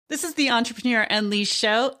This is the Entrepreneur Unleashed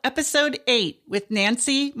Show, Episode 8 with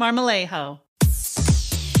Nancy Marmolejo.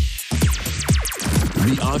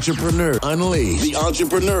 The Entrepreneur Unleashed. The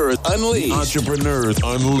Entrepreneur Unleashed. Entrepreneurs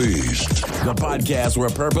Unleashed. The podcast where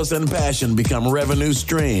purpose and passion become revenue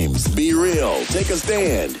streams. Be real. Take a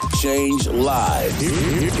stand. Change lives.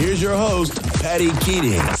 Here's your host, Patty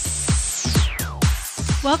Keating.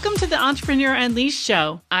 Welcome to the Entrepreneur Unleashed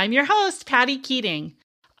Show. I'm your host, Patty Keating.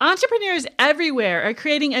 Entrepreneurs everywhere are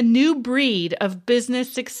creating a new breed of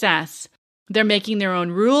business success. They're making their own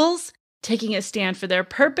rules, taking a stand for their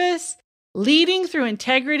purpose, leading through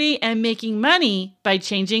integrity, and making money by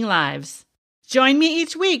changing lives. Join me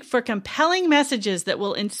each week for compelling messages that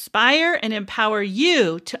will inspire and empower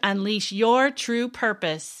you to unleash your true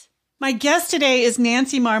purpose. My guest today is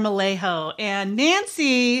Nancy Marmolejo, and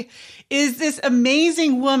Nancy is this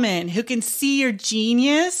amazing woman who can see your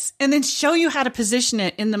genius and then show you how to position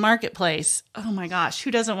it in the marketplace. Oh my gosh,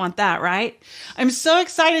 who doesn't want that, right? I'm so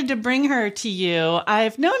excited to bring her to you.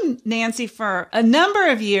 I've known Nancy for a number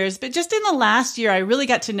of years, but just in the last year, I really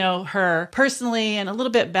got to know her personally and a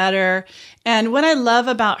little bit better. And what I love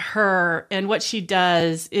about her and what she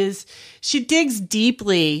does is she digs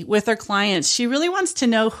deeply with her clients. She really wants to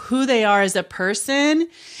know who they are as a person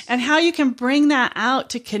and how you can bring that out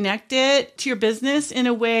to connect it to your business in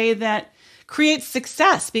a way that creates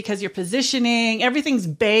success, because your positioning, everything's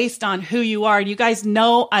based on who you are. And you guys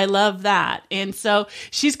know I love that. And so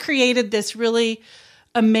she's created this really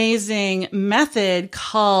amazing method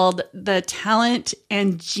called the talent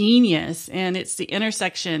and genius. And it's the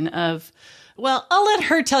intersection of, well, I'll let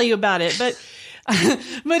her tell you about it, but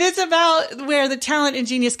it's about where the talent and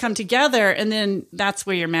genius come together. And then that's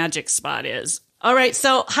where your magic spot is. All right.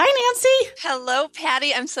 So hi, Nancy. Hello,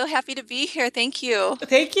 Patty. I'm so happy to be here. Thank you.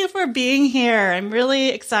 Thank you for being here. I'm really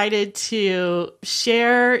excited to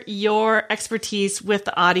share your expertise with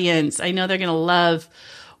the audience. I know they're going to love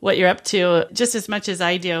what you're up to just as much as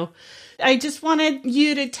I do. I just wanted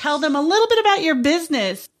you to tell them a little bit about your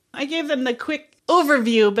business. I gave them the quick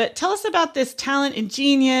overview, but tell us about this talent and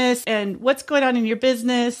genius and what's going on in your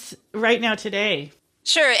business right now today.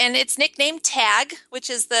 Sure. And it's nicknamed TAG, which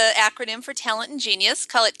is the acronym for talent and genius.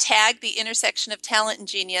 Call it TAG, the intersection of talent and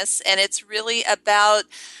genius. And it's really about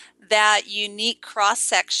that unique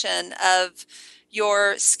cross-section of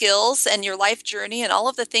your skills and your life journey and all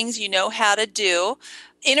of the things you know how to do,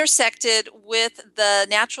 intersected with the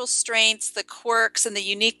natural strengths, the quirks, and the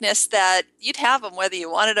uniqueness that you'd have them whether you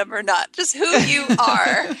wanted them or not, just who you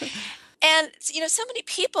are. And, so many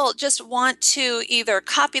people just want to either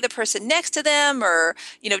copy the person next to them or,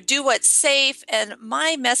 do what's safe. And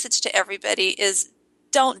my message to everybody is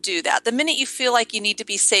don't do that. The minute you feel like you need to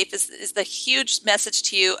be safe is the huge message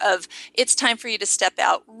to you of it's time for you to step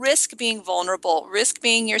out, risk being vulnerable, risk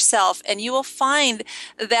being yourself, and you will find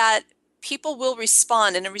that people will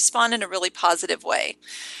respond and respond in a really positive way.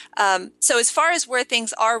 So as far as where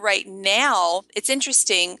things are right now, it's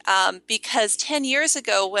interesting because 10 years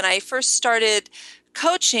ago when I first started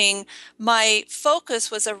coaching, my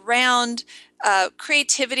focus was around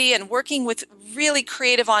creativity and working with really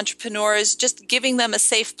creative entrepreneurs, just giving them a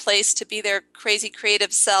safe place to be their crazy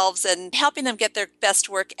creative selves and helping them get their best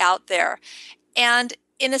work out there. And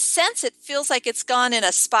in a sense, it feels like it's gone in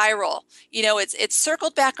a spiral. It's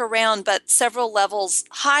circled back around, but several levels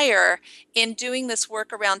higher in doing this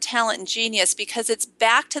work around talent and genius, because it's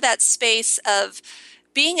back to that space of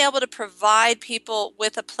being able to provide people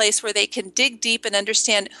with a place where they can dig deep and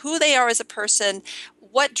understand who they are as a person,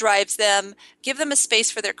 what drives them, give them a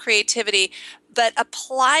space for their creativity, but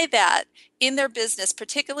apply that in their business,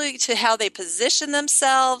 particularly to how they position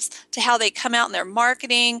themselves, to how they come out in their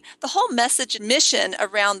marketing, the whole message and mission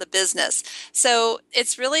around the business. So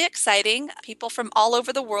it's really exciting. People from all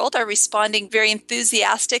over the world are responding very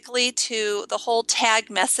enthusiastically to the whole TAG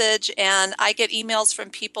message. And I get emails from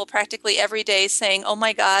people practically every day saying, oh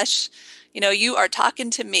my gosh, you are talking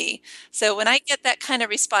to me. So when I get that kind of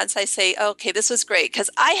response, I say, okay, this was great, because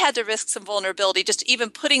I had to risk some vulnerability just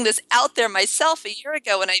even putting this out there myself a year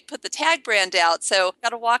ago when I put the TAG brand out. So got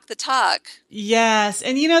to walk the talk. Yes.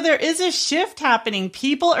 And, there is a shift happening.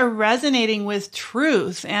 People are resonating with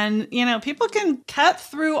truth, and, people can cut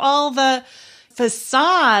through all the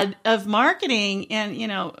facade of marketing,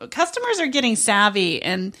 and customers are getting savvy,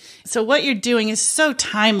 and so what you're doing is so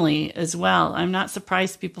timely as well. I'm not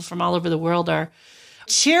surprised people from all over the world are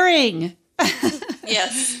cheering.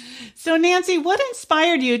 Yes. So Nancy, what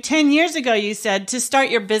inspired you 10 years ago, you said, to start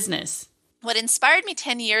your business? What inspired me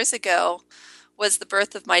 10 years ago was the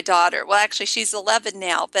birth of my daughter. Well, actually, she's 11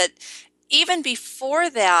 now, but even before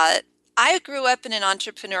that, I grew up in an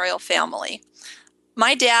entrepreneurial family.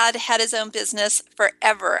 My dad had his own business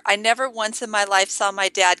forever. I never once in my life saw my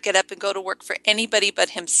dad get up and go to work for anybody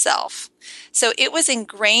but himself. So it was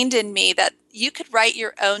ingrained in me that you could write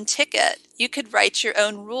your own ticket. You could write your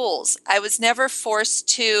own rules. I was never forced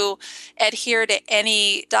to adhere to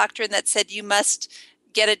any doctrine that said you must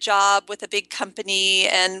get a job with a big company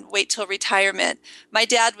and wait till retirement. My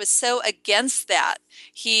dad was so against that.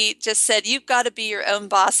 He just said, you've got to be your own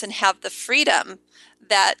boss and have the freedom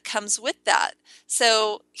that comes with that.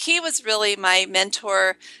 So he was really my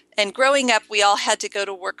mentor. And growing up, we all had to go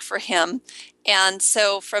to work for him. And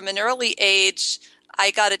so from an early age,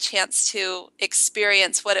 I got a chance to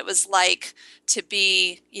experience what it was like to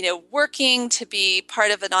be, working, to be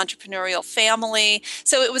part of an entrepreneurial family.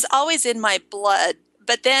 So it was always in my blood.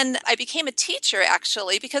 But then I became a teacher,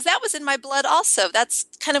 actually, because that was in my blood also. That's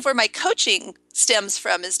kind of where my coaching stems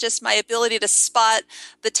from, is just my ability to spot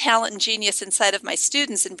the talent and genius inside of my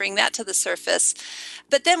students and bring that to the surface.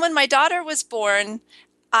 But then when my daughter was born,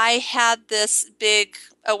 I had this big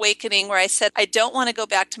awakening where I said, I don't want to go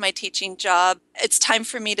back to my teaching job. It's time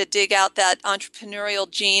for me to dig out that entrepreneurial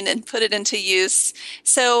gene and put it into use.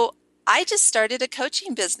 So I just started a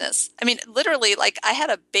coaching business. I mean, literally, like I had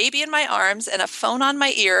a baby in my arms and a phone on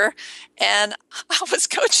my ear, and I was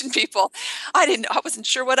coaching people. I wasn't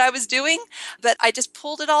sure what I was doing, but I just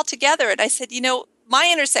pulled it all together. And I said, my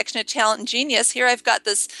intersection of talent and genius, here I've got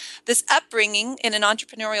this upbringing in an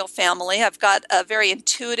entrepreneurial family. I've got a very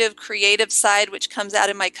intuitive, creative side, which comes out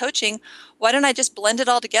in my coaching. Why don't I just blend it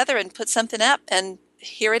all together and put something up? And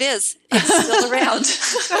here it is. It's still around.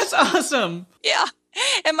 That's awesome. Yeah.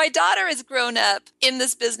 And my daughter has grown up in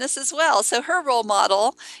this business as well. So her role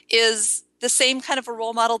model is the same kind of a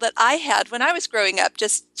role model that I had when I was growing up.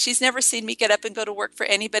 Just she's never seen me get up and go to work for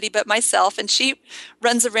anybody but myself. And she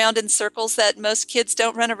runs around in circles that most kids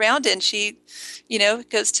don't run around in. She,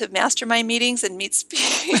 goes to mastermind meetings and meets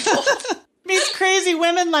people. Meets crazy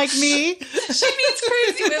women like me. She meets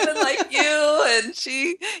crazy women like you.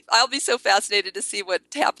 And I'll be so fascinated to see what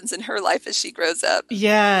happens in her life as she grows up.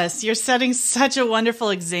 Yes, you're setting such a wonderful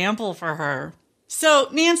example for her. So,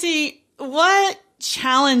 Nancy, what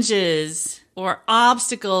challenges or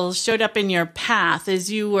obstacles showed up in your path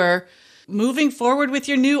as you were moving forward with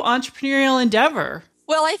your new entrepreneurial endeavor?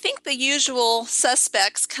 Well, I think the usual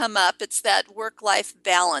suspects come up. It's that work-life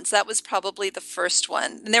balance. That was probably the first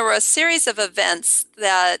one. And there were a series of events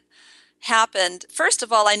that happened. First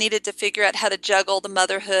of all, I needed to figure out how to juggle the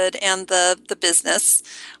motherhood and the business,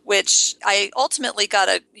 which I ultimately got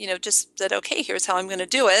just said, okay, here's how I'm going to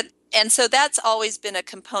do it. And so that's always been a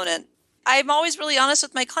component. I'm always really honest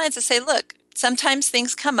with my clients to say, look, sometimes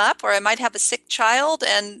things come up, or I might have a sick child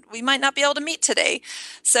and we might not be able to meet today.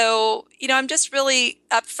 So, I'm just really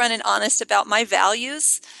upfront and honest about my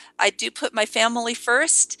values. I do put my family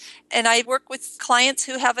first, and I work with clients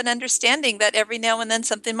who have an understanding that every now and then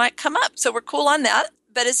something might come up. So we're cool on that.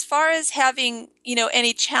 But as far as having,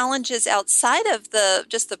 any challenges outside of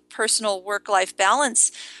just the personal work-life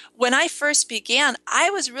balance, when I first began, I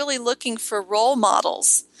was really looking for role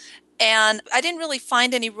models. And I didn't really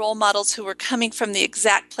find any role models who were coming from the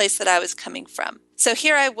exact place that I was coming from. So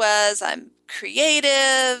here I was, I'm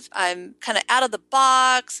creative, I'm kind of out of the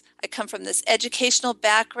box, I come from this educational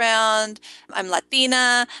background, I'm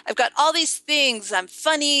Latina, I've got all these things, I'm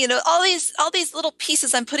funny, all these little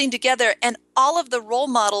pieces I'm putting together, and all of the role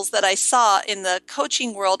models that I saw in the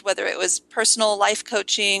coaching world, whether it was personal life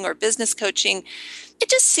coaching or business coaching, it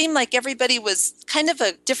just seemed like everybody was kind of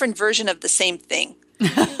a different version of the same thing.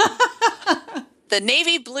 The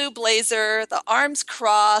navy blue blazer, the arms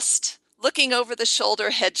crossed, looking over the shoulder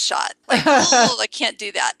headshot. Like, oh, I can't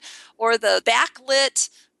do that. Or the backlit,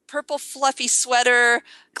 purple fluffy sweater,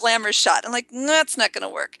 glamour shot. I'm like, no, that's not going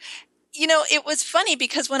to work. It was funny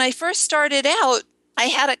because when I first started out, I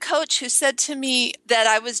had a coach who said to me that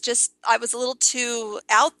I was a little too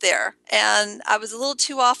out there and I was a little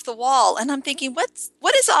too off the wall. And I'm thinking,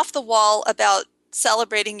 what is off the wall about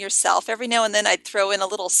celebrating yourself? Every now and then I'd throw in a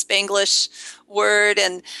little Spanglish word.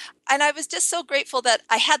 And I was just so grateful that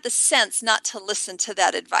I had the sense not to listen to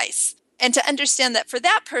that advice and to understand that for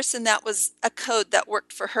that person, that was a code that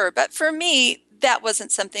worked for her. But for me, that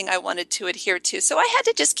wasn't something I wanted to adhere to. So I had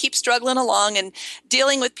to just keep struggling along and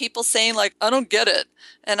dealing with people saying like, I don't get it.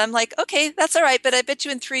 And I'm like, okay, that's all right. But I bet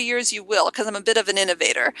you in 3 years you will, because I'm a bit of an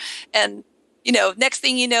innovator. And next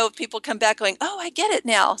thing you know, people come back going, oh, I get it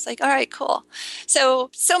now. It's like, all right, cool. So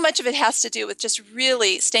much of it has to do with just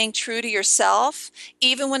really staying true to yourself,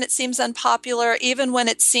 even when it seems unpopular, even when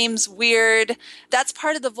it seems weird. That's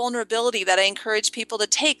part of the vulnerability that I encourage people to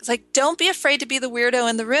take. It's like, don't be afraid to be the weirdo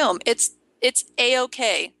in the room. It's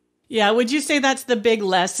A-okay. Yeah. Would you say that's the big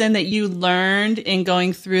lesson that you learned in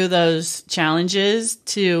going through those challenges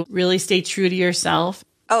to really stay true to yourself?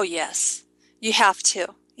 Oh, yes. You have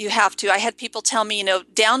to. You have to. I had people tell me,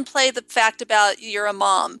 downplay the fact about you're a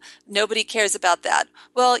mom. Nobody cares about that.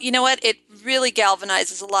 Well, you know what? It really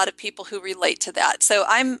galvanizes a lot of people who relate to that. So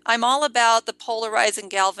I'm all about the polarize and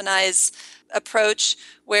galvanize approach,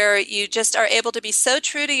 where you just are able to be so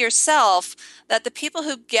true to yourself that the people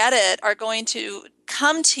who get it are going to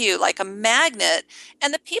come to you like a magnet.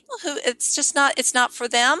 And the people who it's not for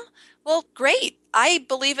them, well, great. I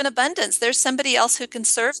believe in abundance. There's somebody else who can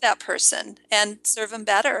serve that person and serve them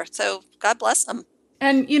better. So God bless them.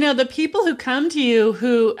 And, the people who come to you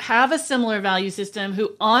who have a similar value system,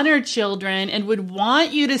 who honor children and would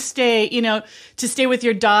want you to stay, to stay with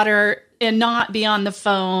your daughter and not be on the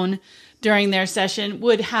phone during their session,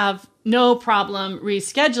 would have no problem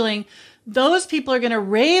rescheduling. Those people are going to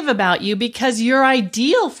rave about you because you're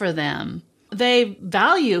ideal for them. They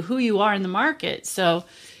value who you are in the market. So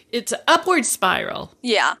it's an upward spiral.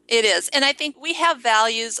 Yeah, it is. And I think we have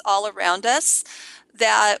values all around us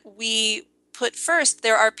that we put first.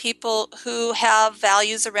 There are people who have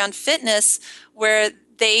values around fitness where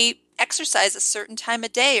they exercise a certain time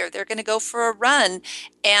of day, or they're going to go for a run,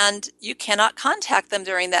 and you cannot contact them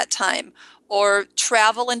during that time. Or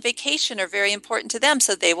travel and vacation are very important to them,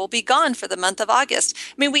 so they will be gone for the month of August.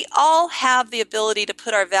 I mean, we all have the ability to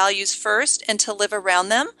put our values first and to live around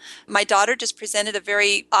them. My daughter just presented a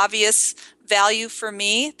very obvious value for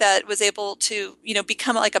me that was able to,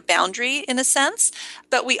 become like a boundary in a sense.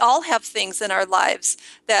 But we all have things in our lives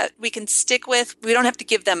that we can stick with. We don't have to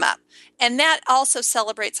give them up. And that also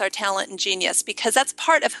celebrates our talent and genius, because that's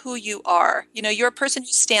part of who you are. You're a person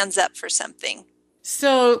who stands up for something.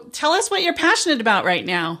 So tell us what you're passionate about right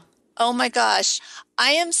now. Oh my gosh.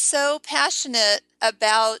 I am so passionate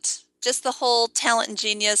about just the whole talent and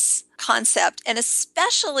genius concept. And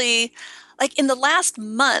especially like in the last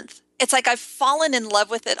month, it's like I've fallen in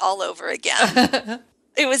love with it all over again.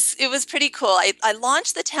 It was pretty cool. I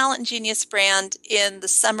launched the Talent and Genius brand in the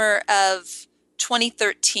summer of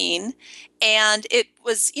 2013. And it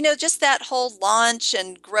was, just that whole launch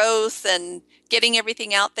and growth and getting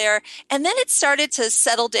everything out there. And then it started to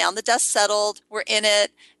settle down. The dust settled. We're in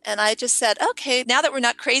it. And I just said, okay, now that we're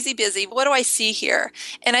not crazy busy, what do I see here?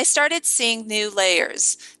 And I started seeing new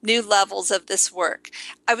layers, new levels of this work.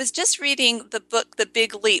 I was just reading the book, The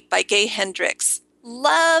Big Leap by Gay Hendricks.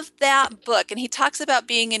 Love that book. And he talks about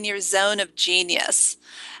being in your zone of genius.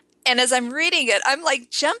 And as I'm reading it, I'm like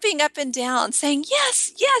jumping up and down saying,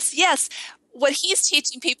 yes, yes, yes. What he's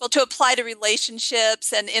teaching people to apply to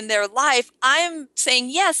relationships and in their life, I'm saying,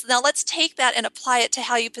 yes, now let's take that and apply it to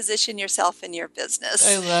how you position yourself in your business.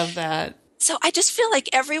 I love that. So I just feel like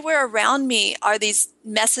everywhere around me are these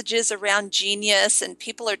messages around genius, and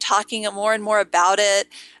people are talking more and more about it.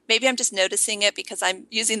 Maybe I'm just noticing it because I'm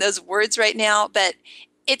using those words right now, but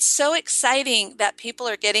it's so exciting that people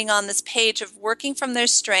are getting on this page of working from their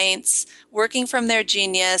strengths, working from their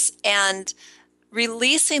genius, and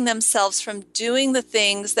releasing themselves from doing the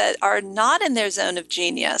things that are not in their zone of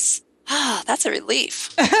genius. Ah, that's a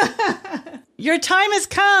relief. Your time has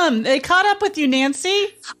come. They caught up with you, Nancy.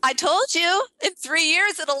 I told you, in 3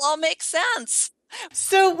 years, it'll all make sense.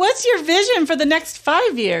 So what's your vision for the next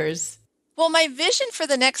 5 years? Well, my vision for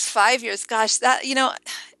the next 5 years, gosh, a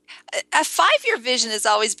 5-year vision has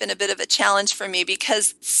always been a bit of a challenge for me,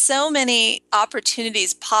 because so many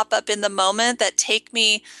opportunities pop up in the moment that take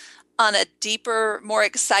me on a deeper, more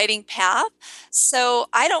exciting path. So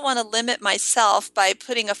I don't want to limit myself by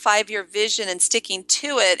putting a 5-year vision and sticking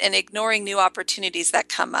to it and ignoring new opportunities that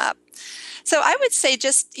come up. So I would say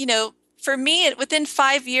just, for me, within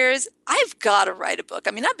 5 years, I've got to write a book.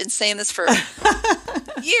 I mean, I've been saying this for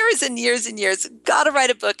years and years and years. Got to write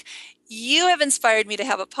a book. You have inspired me to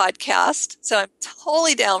have a podcast, so I'm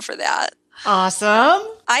totally down for that. Awesome.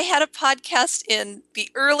 I had a podcast in the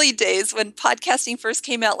early days when podcasting first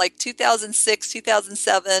came out, like 2006,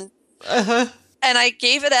 2007. Uh-huh. And I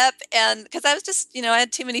gave it up, and because I was just, I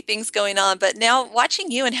had too many things going on. But now watching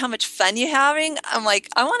you and how much fun you're having, I'm like,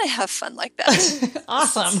 I want to have fun like that.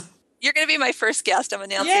 Awesome. You're going to be my first guest. I'm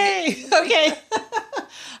announcing Yay. it. Okay.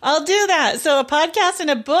 I'll do that. So a podcast and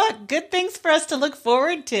a book, good things for us to look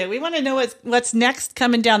forward to. We want to know what's next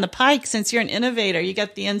coming down the pike. Since you're an innovator, you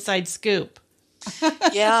got the inside scoop.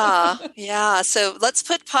 Yeah. So let's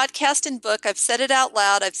put podcast and book. I've said it out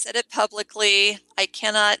loud. I've said it publicly. I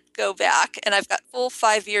cannot go back. And I've got full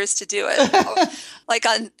 5 years to do it. Like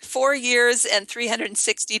on 4 years and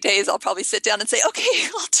 360 days, I'll probably sit down and say, okay,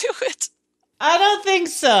 I'll do it. I don't think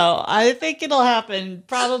so. I think it'll happen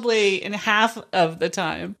probably in half of the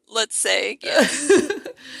time. Let's say, yes.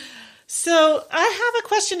 So I have a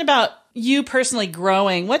question about you personally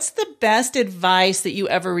growing. What's the best advice that you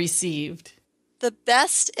ever received? The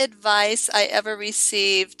best advice I ever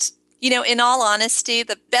received, in all honesty,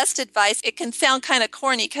 the best advice, it can sound kind of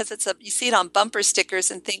corny because you see it on bumper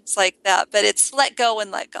stickers and things like that, but it's let go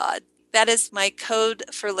and let God. That is my code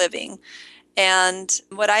for living. And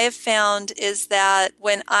what I have found is that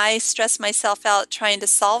when I stress myself out trying to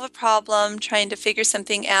solve a problem, trying to figure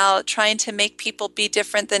something out, trying to make people be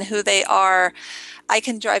different than who they are, I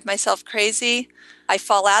can drive myself crazy. I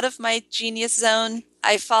fall out of my genius zone.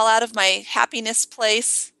 I fall out of my happiness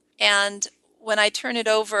place. And when I turn it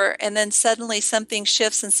over and then suddenly something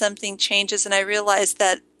shifts and something changes, and I realize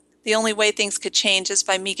that the only way things could change is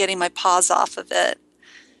by me getting my paws off of it.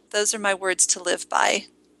 Those are my words to live by.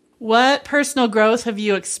 What personal growth have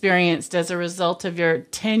you experienced as a result of your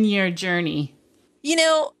 10-year journey?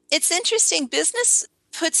 It's interesting. Business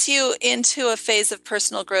puts you into a phase of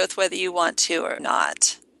personal growth, whether you want to or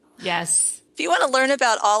not. Yes. If you want to learn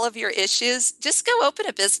about all of your issues, just go open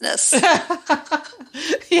a business.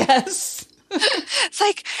 Yes. It's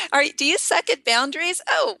like, do you suck at boundaries?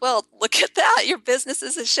 Oh, well, look at that. Your business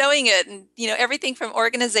is showing it. And, everything from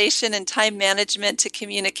organization and time management to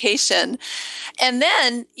communication. And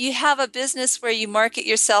then you have a business where you market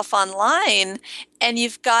yourself online, and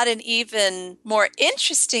you've got an even more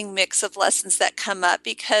interesting mix of lessons that come up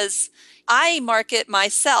because I market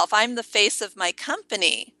myself. I'm the face of my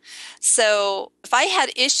company. So if I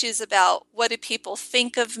had issues about what do people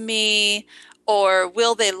think of me, or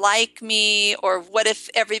will they like me? Or what if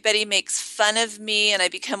everybody makes fun of me and I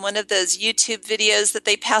become one of those YouTube videos that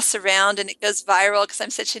they pass around and it goes viral because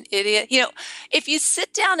I'm such an idiot? If you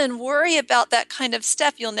sit down and worry about that kind of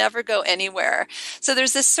stuff, you'll never go anywhere. So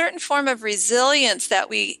there's this certain form of resilience that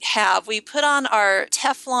we have. We put on our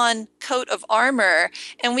Teflon coat of armor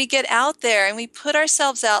and we get out there and we put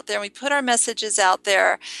ourselves out there and we put our messages out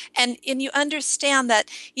there. And you understand that,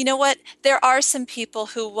 there are some people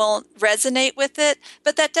who won't resonate with it,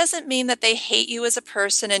 but that doesn't mean that they hate you as a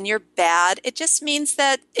person and you're bad. It just means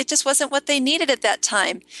that it just wasn't what they needed at that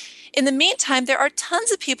time. In the meantime, there are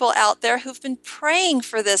tons of people out there who've been praying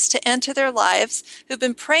for this to enter their lives, who've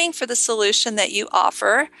been praying for the solution that you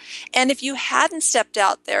offer. And if you hadn't stepped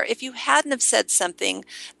out there, if you hadn't have said something,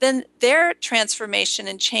 then their transformation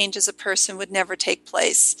and change as a person would never take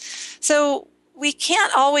place. So we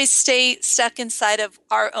can't always stay stuck inside of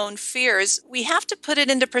our own fears. We have to put it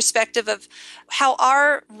into perspective of how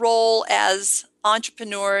our role as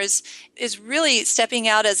entrepreneurs is really stepping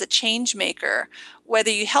out as a change maker. Whether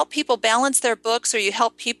you help people balance their books or you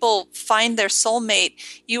help people find their soulmate,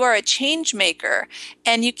 you are a change maker.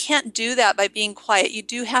 And you can't do that by being quiet. You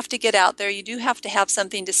do have to get out there. You do have to have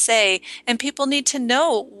something to say. And people need to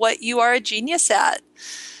know what you are a genius at.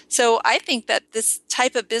 So I think that this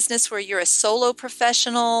type of business where you're a solo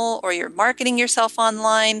professional or you're marketing yourself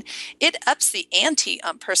online, it ups the ante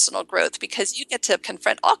on personal growth because you get to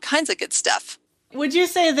confront all kinds of good stuff. Would you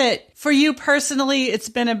say that for you personally, it's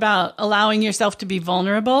been about allowing yourself to be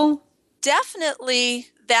vulnerable? Definitely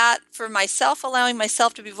that for myself, allowing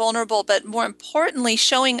myself to be vulnerable, but more importantly,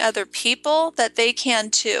 showing other people that they can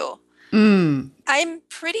too. I'm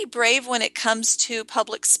pretty brave when it comes to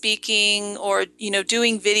public speaking or,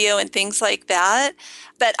 doing video and things like that.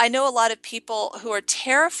 But I know a lot of people who are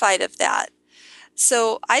terrified of that.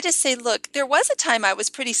 So I just say, look, there was a time I was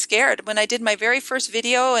pretty scared. When I did my very first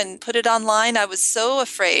video and put it online, I was so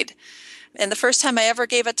afraid. And the first time I ever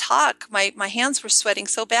gave a talk, my hands were sweating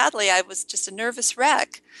so badly. I was just a nervous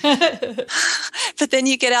wreck. But then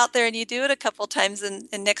you get out there and you do it a couple times and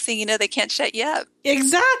next thing you know, they can't shut you up.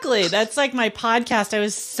 Exactly. That's like my podcast. I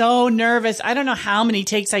was so nervous. I don't know how many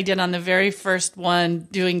takes I did on the very first one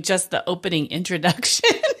doing just the opening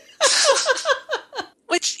introduction.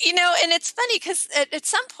 Which, and it's funny because at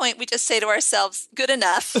some point we just say to ourselves, good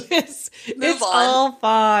enough. It's all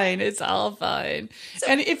fine. It's all fine. So,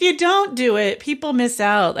 and if you don't do it, people miss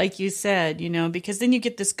out, like you said, because then you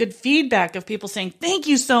get this good feedback of people saying, thank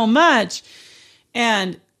you so much.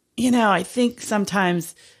 And, I think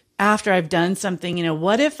sometimes after I've done something,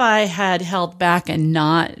 what if I had held back and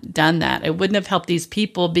not done that? I wouldn't have helped these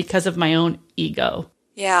people because of my own ego.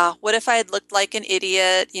 Yeah. What if I had looked like an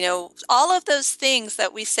idiot? All of those things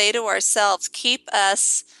that we say to ourselves keep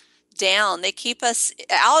us down. They keep us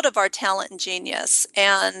out of our talent and genius.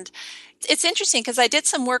 And it's interesting because I did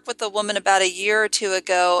some work with a woman about a year or two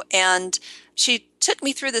ago, and she took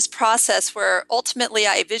me through this process where ultimately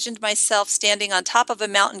I envisioned myself standing on top of a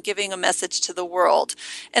mountain giving a message to the world.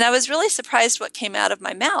 And I was really surprised what came out of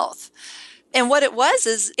my mouth. And what it was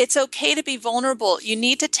is it's okay to be vulnerable. You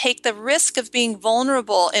need to take the risk of being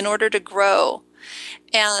vulnerable in order to grow.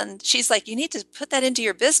 And she's like, you need to put that into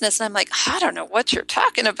your business. And I'm like, I don't know what you're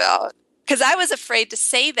talking about. Because I was afraid to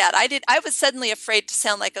say that. I was suddenly afraid to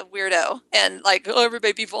sound like a weirdo and like, oh,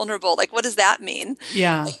 everybody be vulnerable. Like, what does that mean?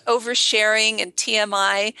 Yeah. Like oversharing and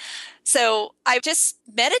TMI. So I just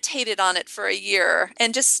meditated on it for a year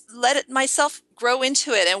and just let it myself grow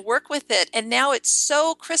into it and work with it. And now it's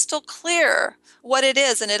so crystal clear what it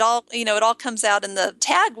is. And it all comes out in the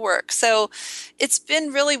tag work. So it's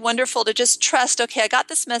been really wonderful to just trust, okay, I got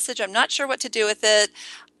this message. I'm not sure what to do with it,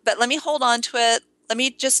 but let me hold on to it. Let me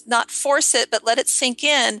just not force it, but let it sink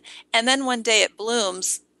in. And then one day it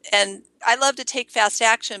blooms. And I love to take fast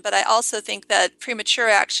action, but I also think that premature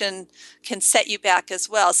action can set you back as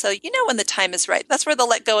well. So you know when the time is right. That's where the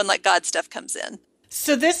let go and let God stuff comes in.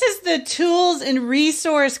 So this is the tools and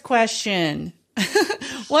resource question.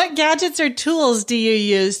 What gadgets or tools do you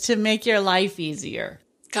use to make your life easier?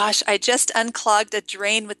 Gosh, I just unclogged a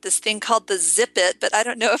drain with this thing called the Zip It, but I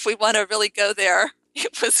don't know if we want to really go there.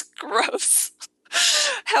 It was gross.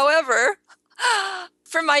 However,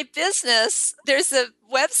 for my business, there's a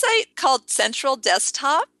website called Central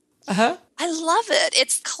Desktop. Uh-huh. I love it.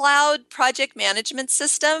 It's cloud project management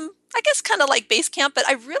system. I guess kind of like Basecamp, but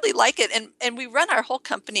I really like it. And we run our whole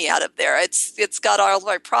company out of there. It's got all of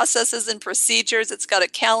our processes and procedures. It's got a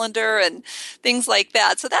calendar and things like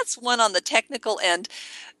that. So that's one on the technical end.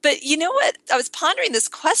 But you know what? I was pondering this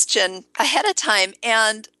question ahead of time,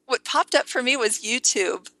 and what popped up for me was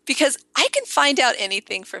YouTube, because I can find out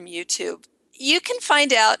anything from YouTube. You can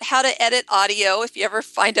find out how to edit audio if you ever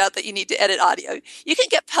find out that you need to edit audio. You can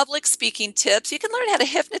get public speaking tips. You can learn how to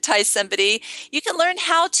hypnotize somebody. You can learn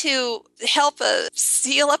how to help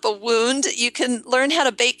seal up a wound. You can learn how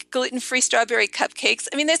to bake gluten-free strawberry cupcakes.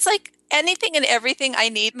 I mean, it's like anything and everything I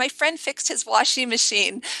need. My friend fixed his washing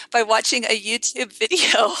machine by watching a YouTube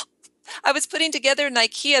video. I was putting together an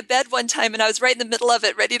IKEA bed one time and I was right in the middle of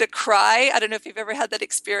it, ready to cry. I don't know if you've ever had that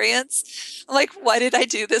experience. I'm like, why did I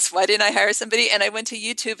do this? Why didn't I hire somebody? And I went to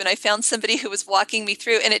YouTube and I found somebody who was walking me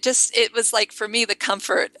through. And it was like, for me, the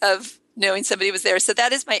comfort of knowing somebody was there. So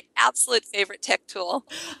that is my absolute favorite tech tool.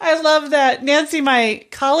 I love that. Nancy, my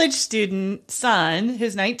college student son,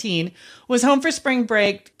 who's 19, was home for spring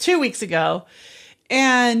break 2 weeks ago.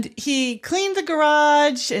 And he cleaned the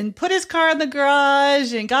garage and put his car in the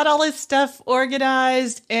garage and got all his stuff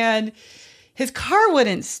organized, and his car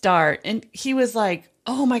wouldn't start. And he was like,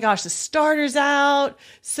 oh my gosh, the starter's out.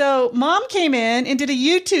 So mom came in and did a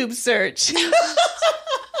YouTube search.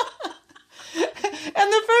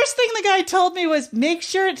 And the first thing the guy told me was, make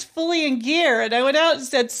sure it's fully in gear. And I went out and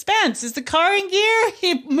said, Spence, is the car in gear?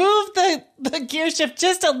 He moved the gear shift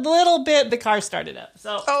just a little bit. The car started up.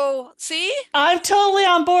 So, oh, see? I'm totally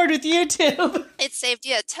on board with YouTube. It saved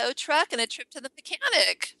you a tow truck and a trip to the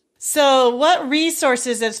mechanic. So what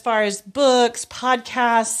resources as far as books,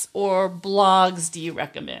 podcasts, or blogs do you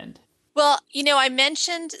recommend? Well, I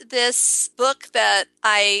mentioned this book that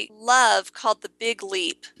I love called The Big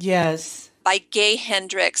Leap. Yes. By Gay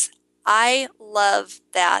Hendricks. I love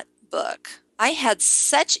that book. I had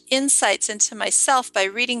such insights into myself by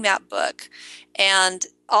reading that book, and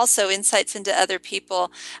also insights into other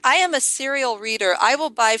people. I am a serial reader. I will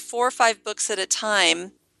buy 4 or 5 books at a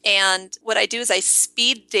time. And what I do is I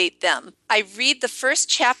speed date them. I read the first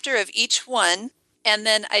chapter of each one, and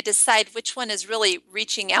then I decide which one is really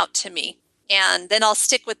reaching out to me. And then I'll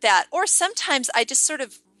stick with that. Or sometimes I just sort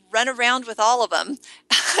of run around with all of them.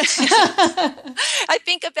 I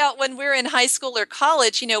think about when we were in high school or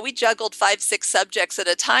college, we juggled 5, 6 subjects at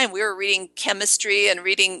a time. We were reading chemistry and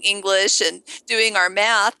reading English and doing our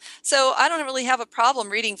math. So I don't really have a problem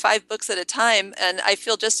reading 5 books at a time, and I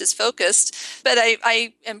feel just as focused. But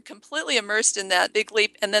I am completely immersed in that Big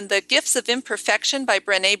Leap. And then The Gifts of Imperfection by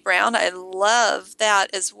Brené Brown. I love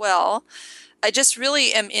that as well. I just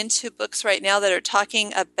really am into books right now that are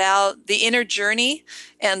talking about the inner journey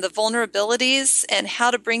and the vulnerabilities and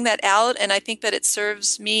how to bring that out. And I think that it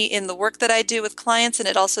serves me in the work that I do with clients, and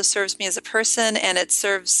it also serves me as a person, and it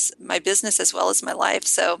serves my business as well as my life.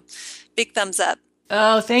 So big thumbs up.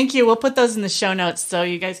 Oh, thank you. We'll put those in the show notes so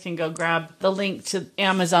you guys can go grab the link to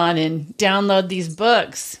Amazon and download these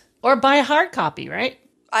books or buy a hard copy, right?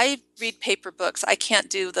 I read paper books. I can't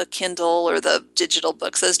do the Kindle or the digital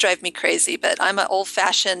books. Those drive me crazy, but I'm an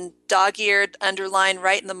old-fashioned dog-eared, underline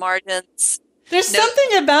right in the margins. There's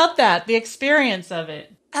something about that, the experience of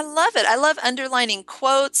it. I love it. I love underlining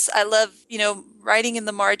quotes. I love, writing in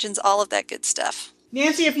the margins, all of that good stuff.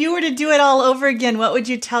 Nancy, if you were to do it all over again, what would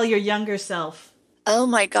you tell your younger self? Oh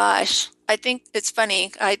my gosh. I think it's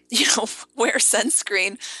funny. Wear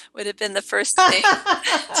sunscreen would have been the first thing.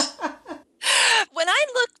 When I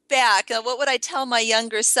look back, what would I tell my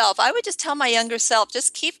younger self? I would just tell my younger self,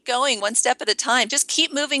 just keep going one step at a time. Just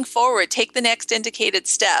keep moving forward. Take the next indicated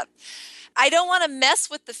step. I don't want to mess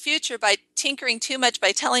with the future by tinkering too much,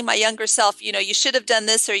 by telling my younger self, you should have done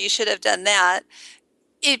this or you should have done that.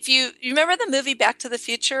 If you remember the movie Back to the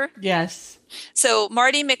Future? Yes. So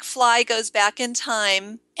Marty McFly goes back in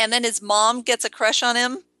time and then his mom gets a crush on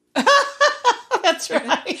him. That's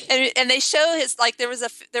right. And they show there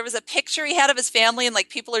was a picture he had of his family and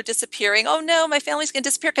people are disappearing. Oh no, my family's going to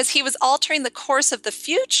disappear because he was altering the course of the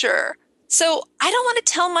future. So I don't want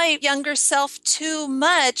to tell my younger self too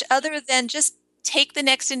much other than just take the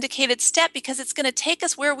next indicated step because it's going to take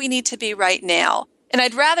us where we need to be right now. And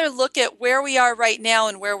I'd rather look at where we are right now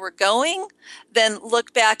and where we're going than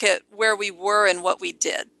look back at where we were and what we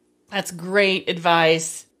did. That's great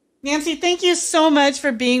advice. Nancy, thank you so much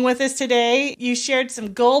for being with us today. You shared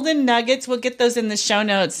some golden nuggets. We'll get those in the show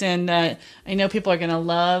notes. And I know people are going to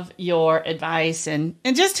love your advice and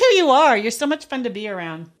just who you are. You're so much fun to be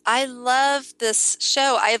around. I love this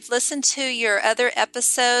show. I've listened to your other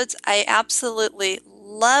episodes. I absolutely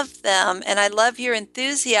love them. And I love your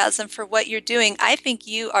enthusiasm for what you're doing. I think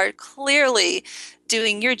you are clearly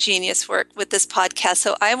doing your genius work with this podcast.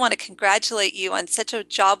 So I want to congratulate you on such a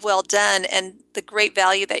job well done and the great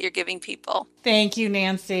value that you're giving people. Thank you,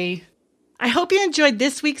 Nancy. I hope you enjoyed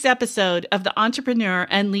this week's episode of the Entrepreneur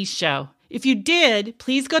Unleashed Show. If you did,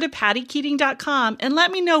 please go to pattykeating.com and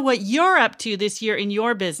let me know what you're up to this year in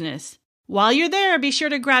your business. While you're there, be sure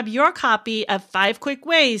to grab your copy of 5 Quick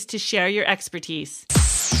Ways to Share Your Expertise.